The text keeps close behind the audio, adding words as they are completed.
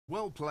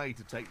Well played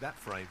to take that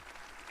frame.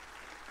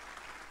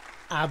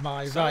 Am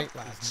I right,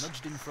 lads? He's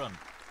nudged in front.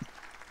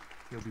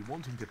 He'll be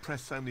wanting to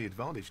press home the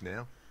advantage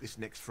now. This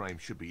next frame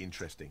should be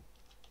interesting.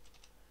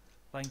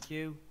 Thank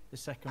you. The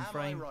second Am I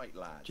frame. right,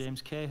 lads?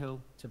 James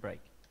Cahill to break.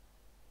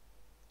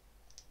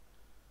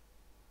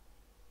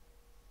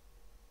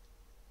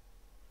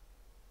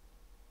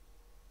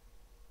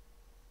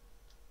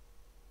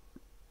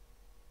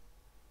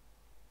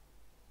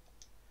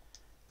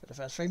 For the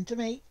first frame to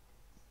me.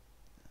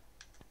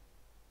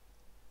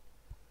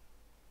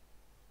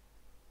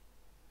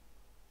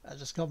 I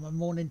just got my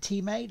morning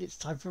tea made. It's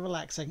time for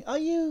relaxing. Are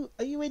you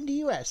in the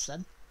US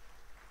then?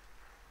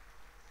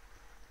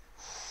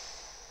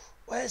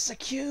 Where's the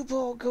cue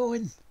ball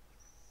going?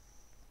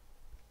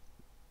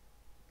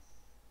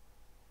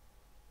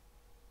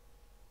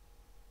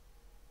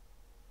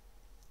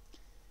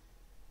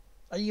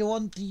 Are you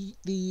on the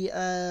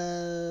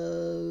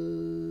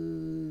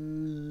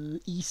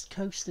east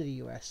coast of the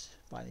US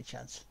by any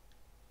chance?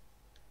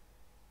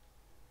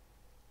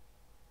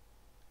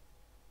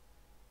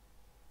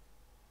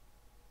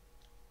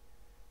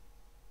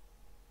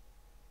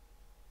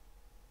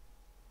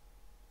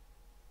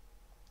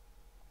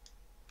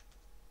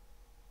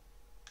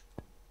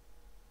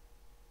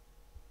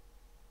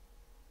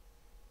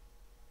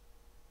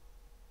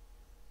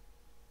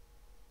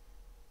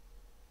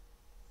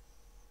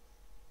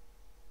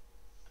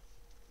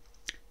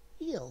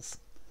 Eels.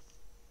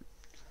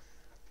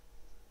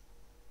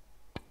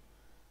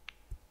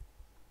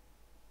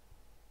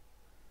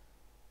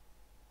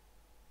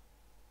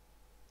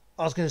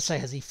 I was going to say,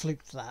 has he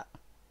fluked that?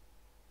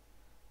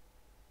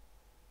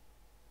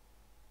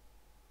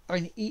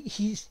 I mean,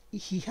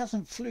 he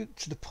hasn't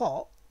fluked the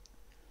pot,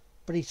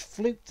 but he's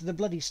fluked the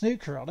bloody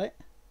snooker on it.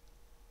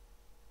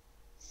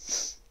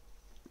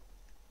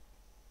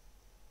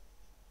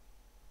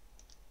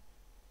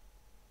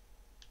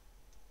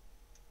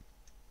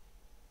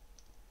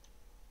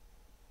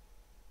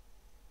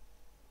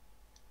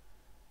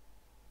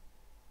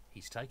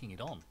 He's taking it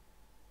on.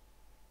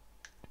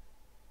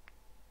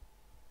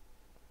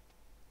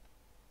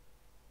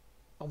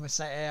 I'm going to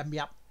say,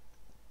 yep.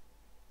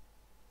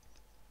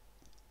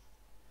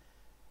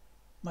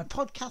 My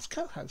podcast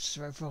co-hosts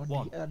are over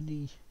on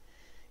the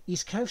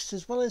East Coast,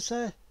 as well as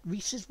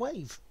Reese's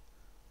Wave.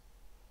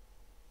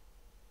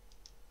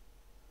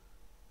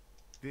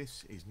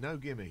 This is no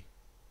gimme.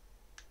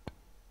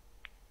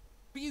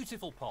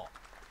 Beautiful pot.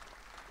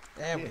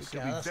 There we Yes, go,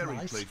 he'll be that's very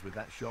nice. pleased with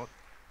that shot.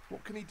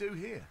 What can he do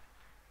here?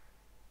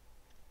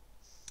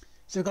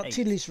 So we've got 8.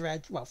 2 loose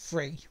red, well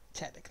 3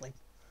 technically.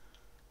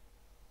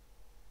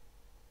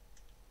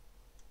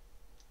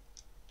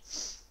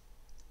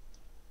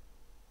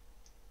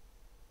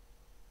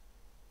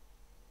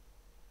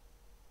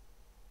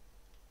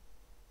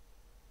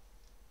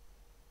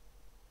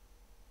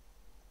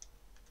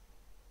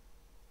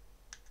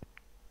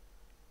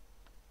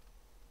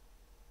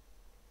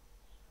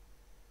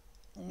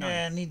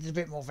 Yeah, needs a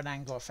bit more of an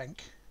angle, I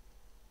think.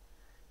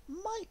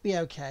 Might be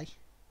okay.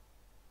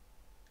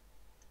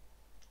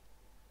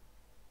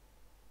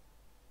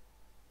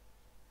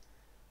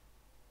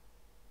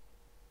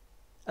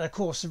 And of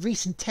course, the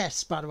recent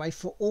tests, by the way,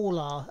 for all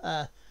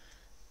our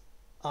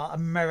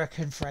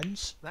American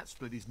friends. That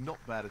split is not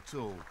bad at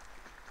all.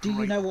 Do you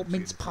Great know what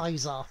mince opportunity.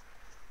 pies are?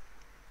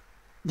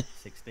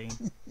 16.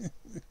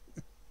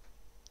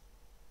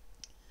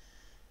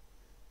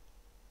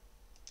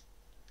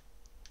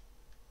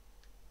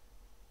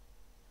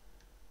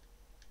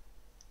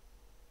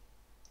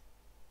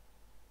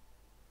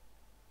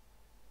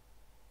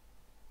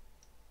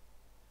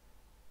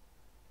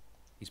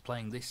 He's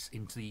playing this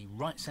into the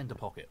right centre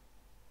pocket.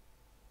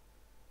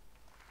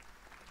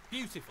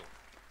 Beautiful.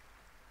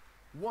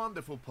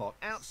 Wonderful pot.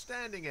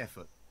 Outstanding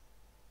effort.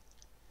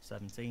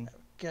 17.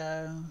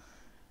 Go.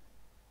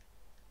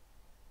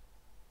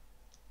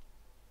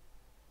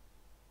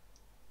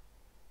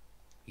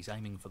 He's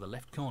aiming for the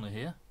left corner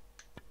here.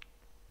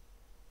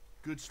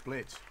 Good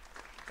split.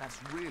 That's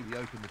really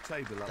opened the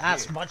table up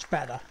That's here. much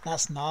better.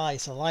 That's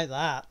nice. I like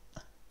that.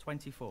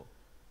 24.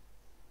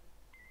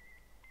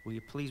 Will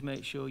you please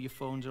make sure your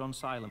phones are on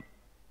silent?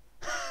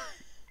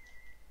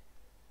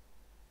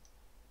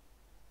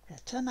 Yeah,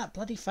 turn that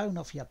bloody phone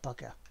off, you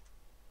bugger.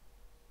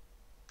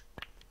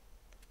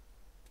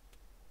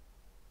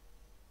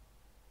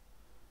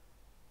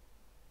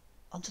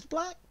 Onto the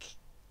black?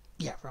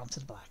 Yeah, we're onto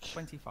the black.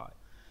 25.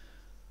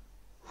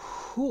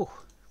 Whew.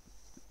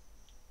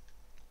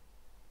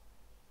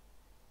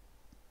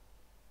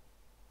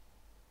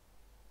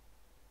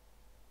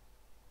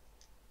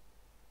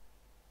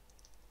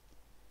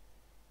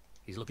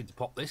 He's looking to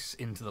pop this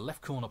into the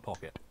left corner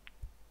pocket.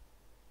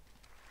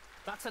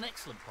 That's an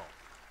excellent pop.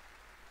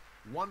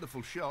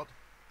 Wonderful shot.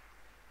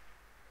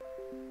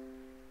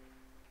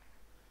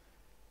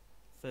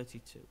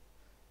 32.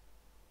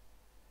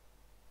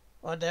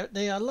 Oh,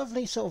 they are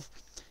lovely, sort of.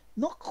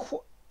 Not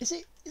quite. Is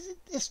it?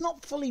 It's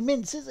not fully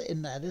mince, is it?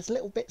 In there, there's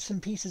little bits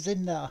and pieces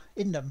in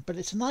them, but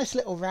it's a nice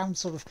little round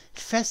sort of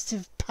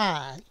festive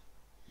pie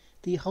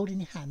that you hold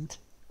in your hand.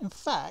 In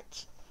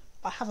fact,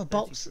 I have a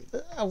box. 33.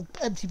 Oh,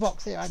 empty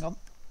box here. Hang on.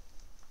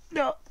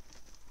 No.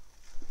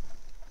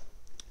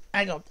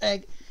 Hang on.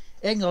 Hang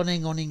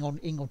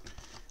on.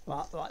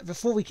 Right.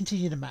 Before we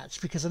continue the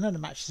match, because I know the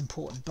match is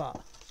important,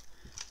 but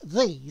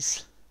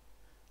these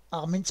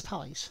are mince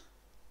pies.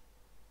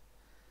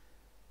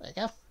 There you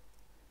go.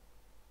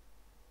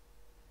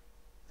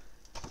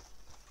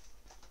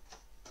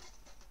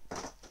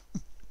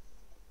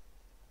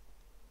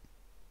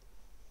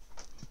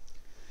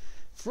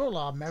 For all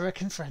our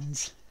American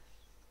friends.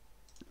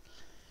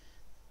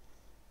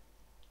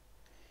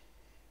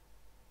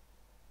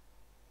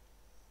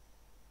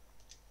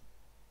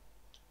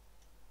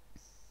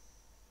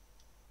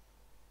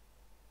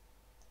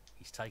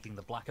 He's taking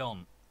the black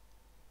on.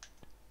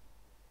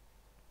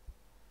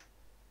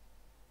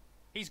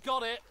 He's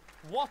got it.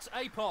 What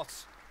a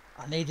pot.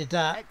 I needed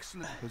that.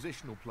 Excellent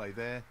positional play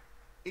there.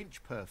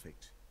 Inch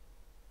perfect.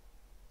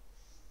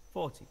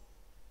 40.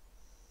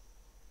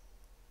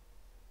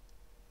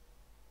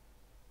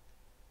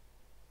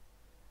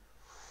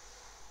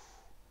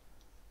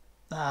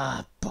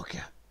 Ah,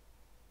 bugger.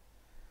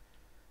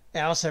 I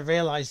also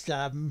realised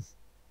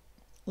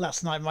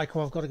last night,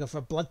 Michael, I've got to go for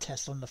a blood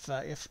test on the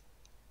 30th.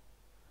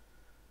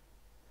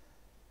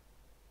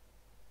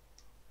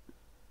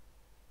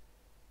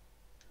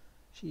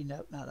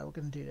 No, we're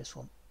going to do this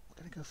one.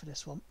 We're going to go for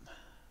this one.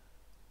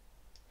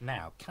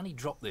 Now, can he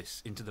drop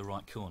this into the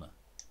right corner?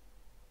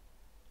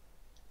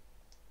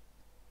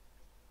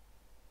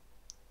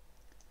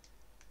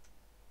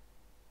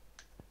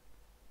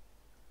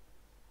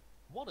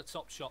 What a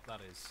top shot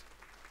that is.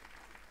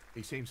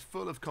 He seems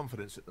full of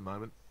confidence at the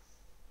moment.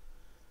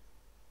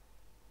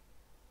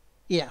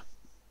 Yeah.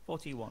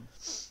 41.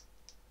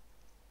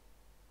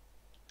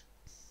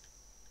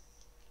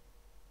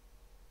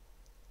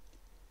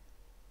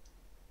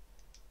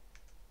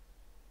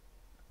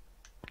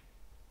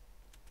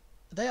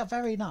 They are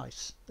very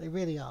nice. They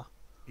really are.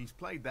 He's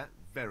played that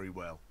very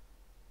well.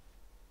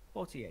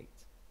 48.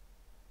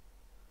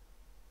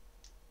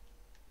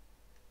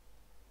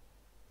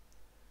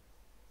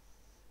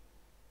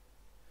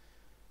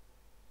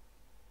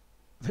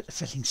 But the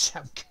fillings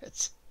sound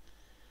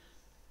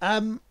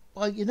good.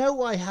 Well, you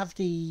know, I have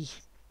the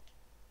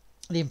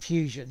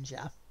infusions,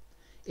 yeah.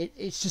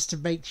 It's just to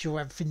make sure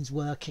everything's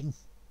working.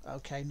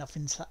 Okay,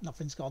 nothing's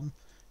gone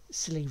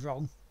silly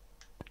wrong.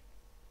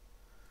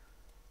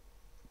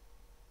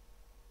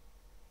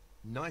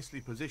 Nicely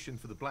positioned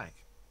for the black.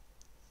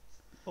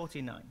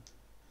 49.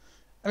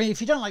 I mean, if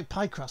you don't like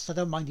pie crust, I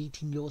don't mind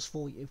eating yours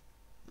for you.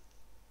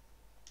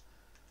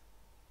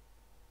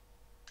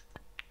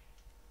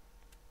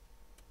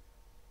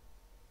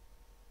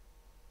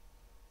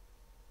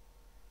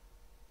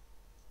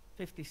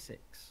 $56.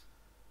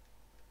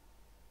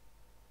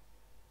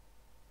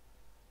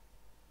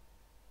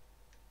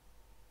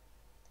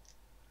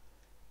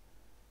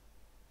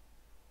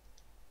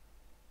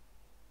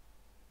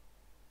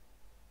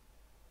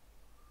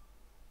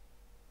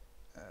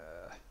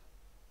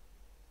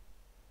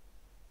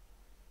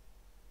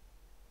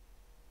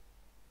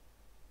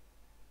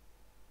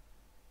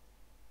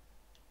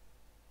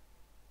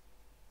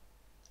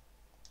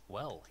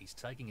 Well, he's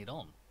taking it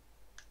on.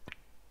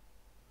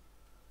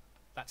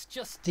 That's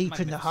just Deep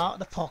in the heart of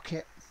the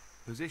pocket.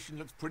 Position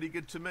looks pretty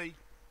good to me.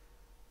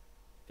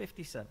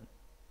 57.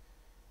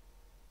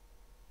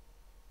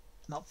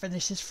 Not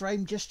finished his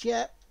frame just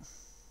yet.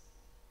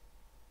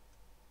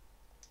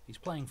 He's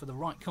playing for the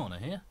right corner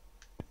here.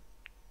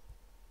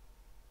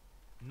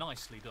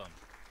 Nicely done.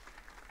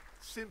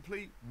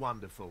 Simply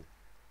wonderful.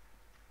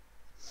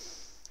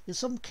 You're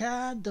some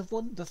kind of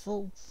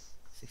wonderful.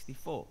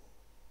 64.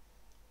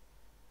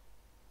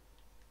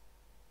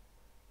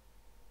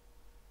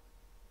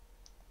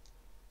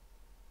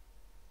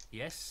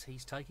 Yes,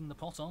 he's taking the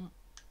pot on.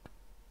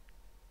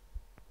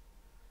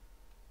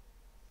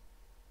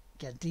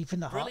 Get deep in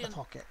the heart of the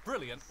pocket.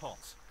 Brilliant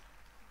pot.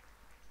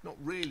 Not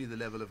really the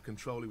level of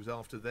control he was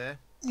after there.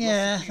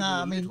 Yeah, Lost the cue no, ball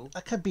I a mean, little.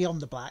 I could be on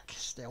the black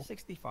still,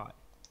 65.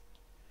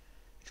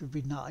 which would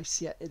be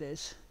nice. Yeah, it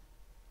is.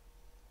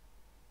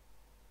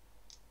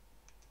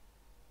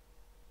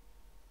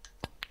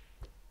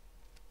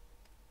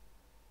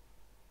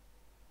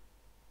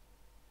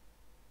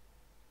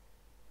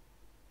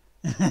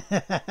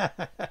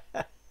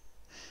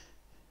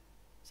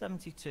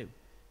 $72.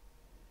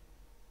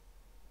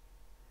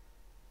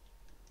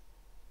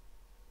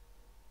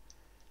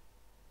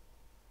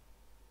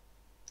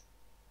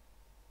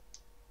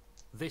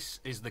 This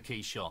is the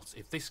key shot.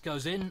 If this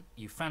goes in,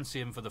 you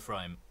fancy him for the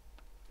frame.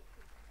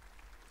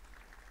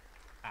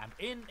 And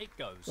in it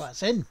goes. Well,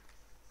 it's in.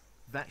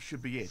 That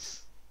should be it.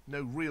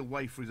 No real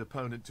way for his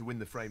opponent to win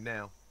the frame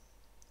now.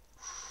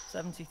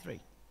 73.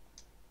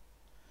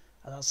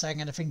 I'm not saying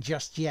anything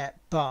just yet,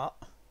 but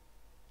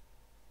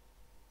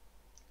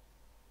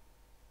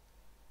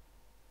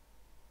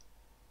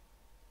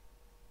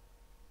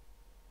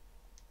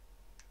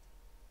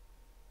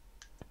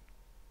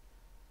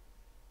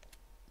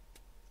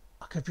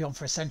I could be on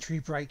for a century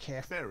break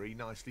here. Very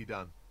nicely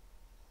done.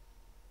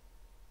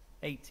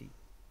 80.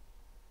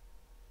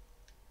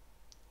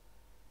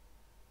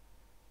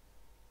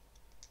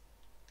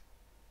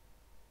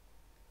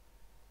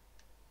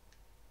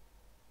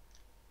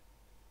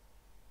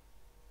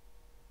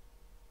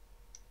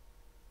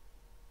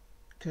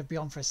 Could be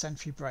on for a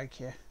century break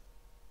here.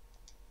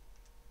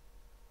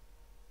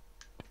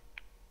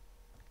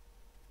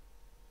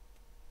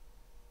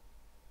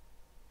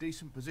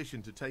 Decent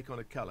position to take on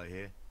a colour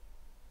here.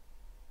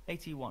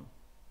 81.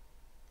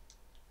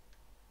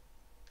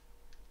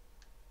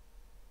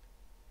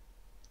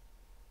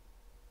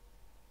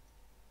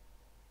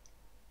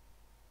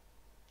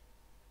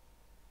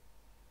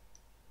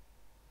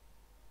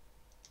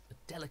 A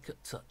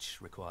delicate touch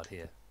required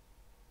here.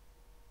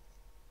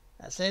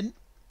 That's in.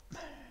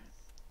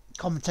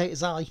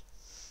 Commentator's eye.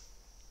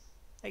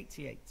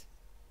 88.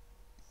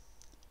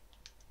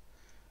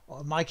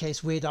 Or in my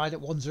case, weird eye that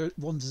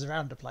wanders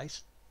around the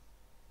place.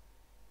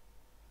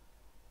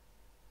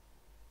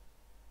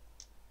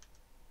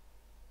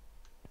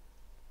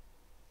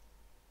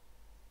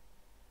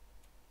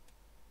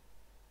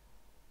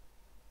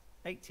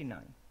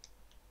 $89.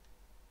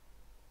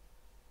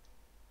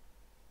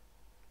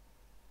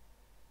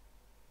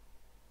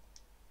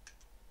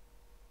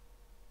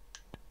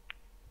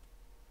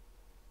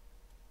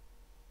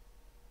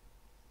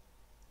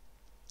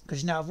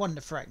 Because now I've won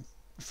the frame.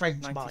 The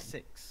frame's mine.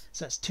 96.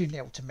 So that's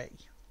 2-0 to me.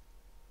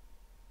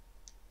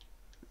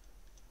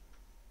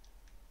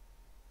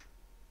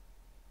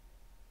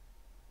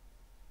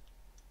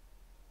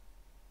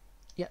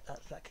 Yeah,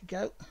 that could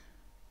go.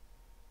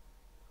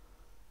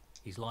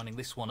 He's lining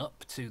this one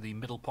up to the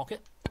middle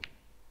pocket.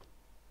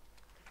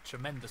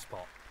 Tremendous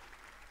pot.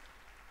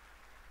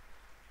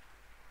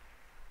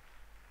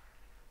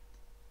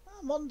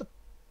 Am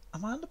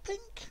I on the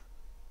pink?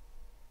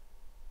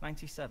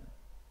 97.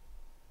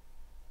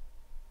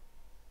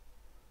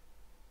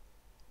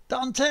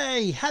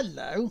 Dante,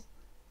 hello.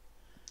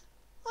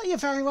 Oh, you're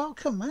very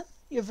welcome, man.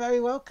 You're very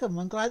welcome.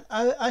 I'm glad.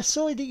 I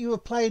saw that you were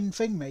playing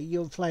Thingy.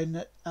 You were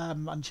playing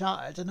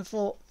Uncharted, and I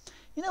thought,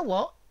 you know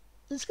what?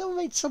 Let's go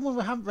raid someone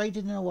we haven't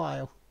raided in a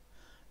while.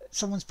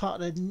 Someone's part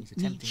of the He's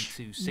attempting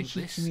to sink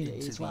this community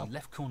into as well. the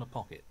left corner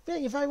pocket. Yeah,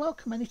 you're very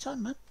welcome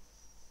anytime, man.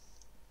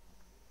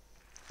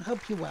 I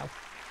hope you're well.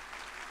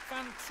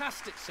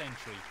 Fantastic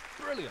century.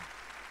 Brilliant.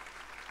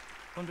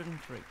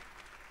 103.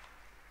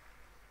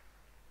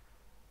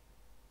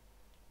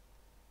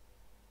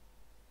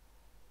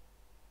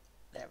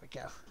 There we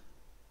go.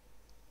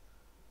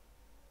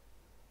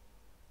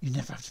 You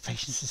never have the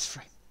patience this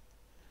frame.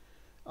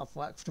 I've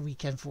worked for the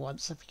weekend for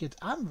once. That'd be good.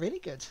 I'm really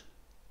good.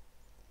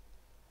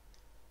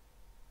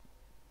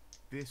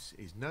 This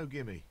is no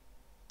gimme.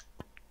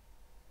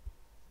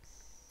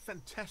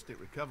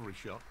 Fantastic recovery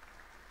shot.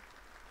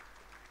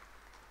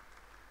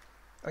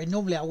 I mean,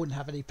 normally I wouldn't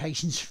have any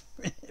patience,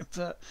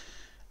 but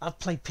I've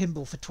played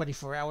pinball for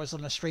 24 hours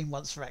on a stream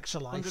once for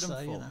Extra Life, so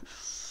you 104. know.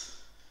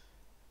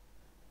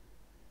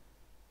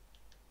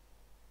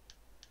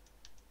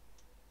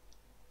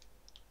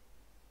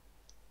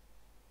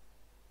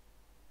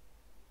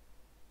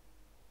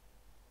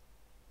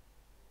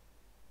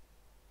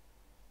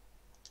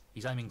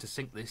 He's aiming to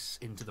sink this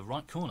into the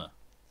right corner.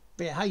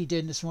 But yeah, how you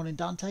doing this morning,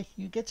 Dante?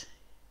 You good?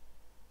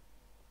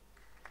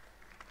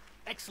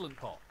 Excellent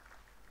pot.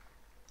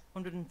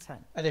 110.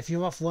 And if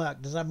you're off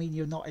work, does that mean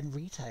you're not in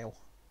retail?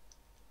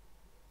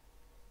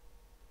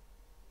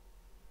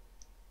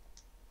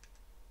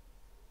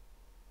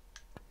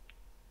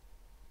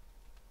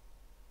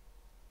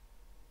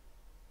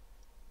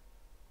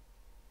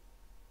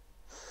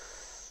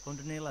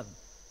 $111.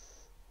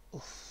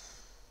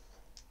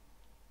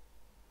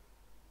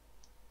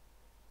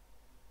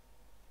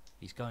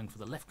 He's going for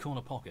the left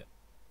corner pocket.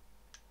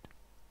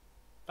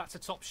 That's a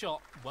top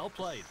shot. Well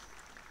played.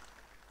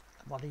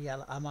 I'm on the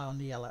yellow. Am I on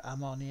the yellow?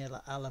 Am I on the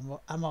yellow?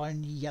 Am I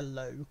on the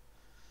yellow?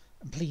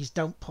 And please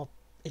don't pop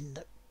in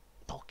the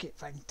pocket.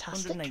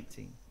 Fantastic.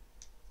 118.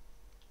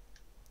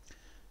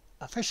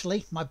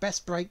 Officially, my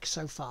best break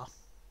so far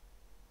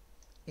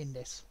in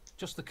this.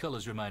 Just the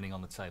colours remaining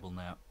on the table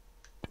now.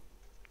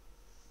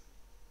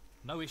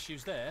 No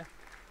issues there.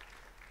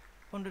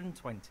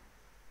 120.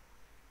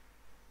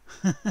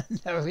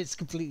 No, it's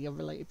completely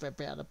unrelated, but a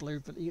bit out of the blue.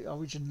 But the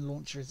Origin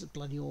launcher is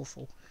bloody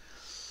awful.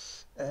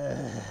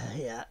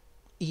 Yeah,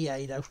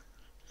 EA though.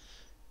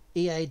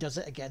 EA does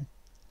it again.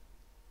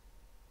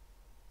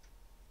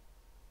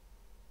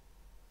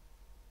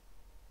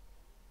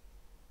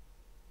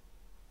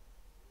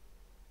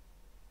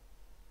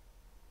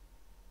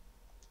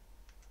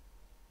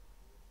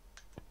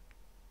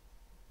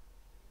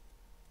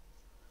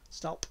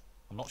 Stop.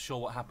 I'm not sure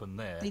what happened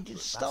there. He But did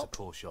that's stop. a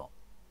poor shot.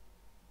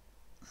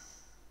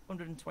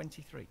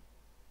 123.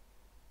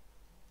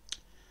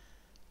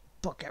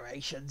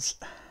 Buckerations.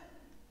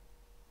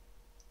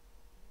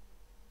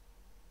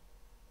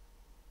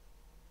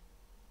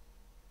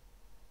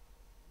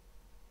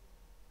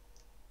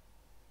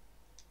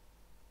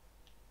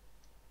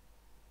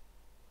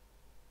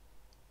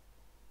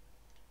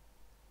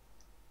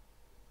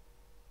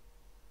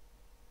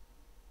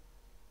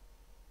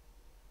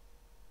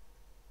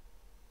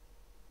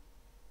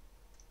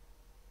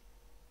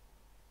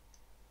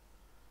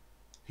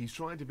 He's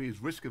trying to be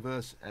as risk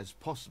averse as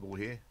possible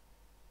here.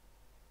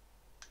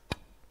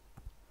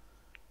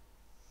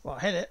 Well, I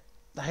hit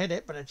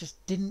it, but I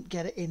just didn't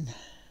get it in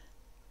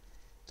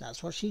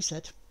That's what she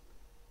said.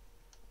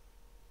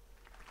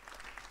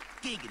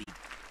 Giggity.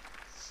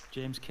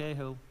 James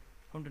Cahill,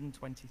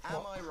 123.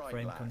 Am I right,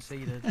 Frame lads?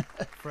 conceded.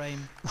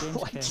 Frame, James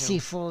Wait to see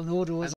Cahill. Fallen Order was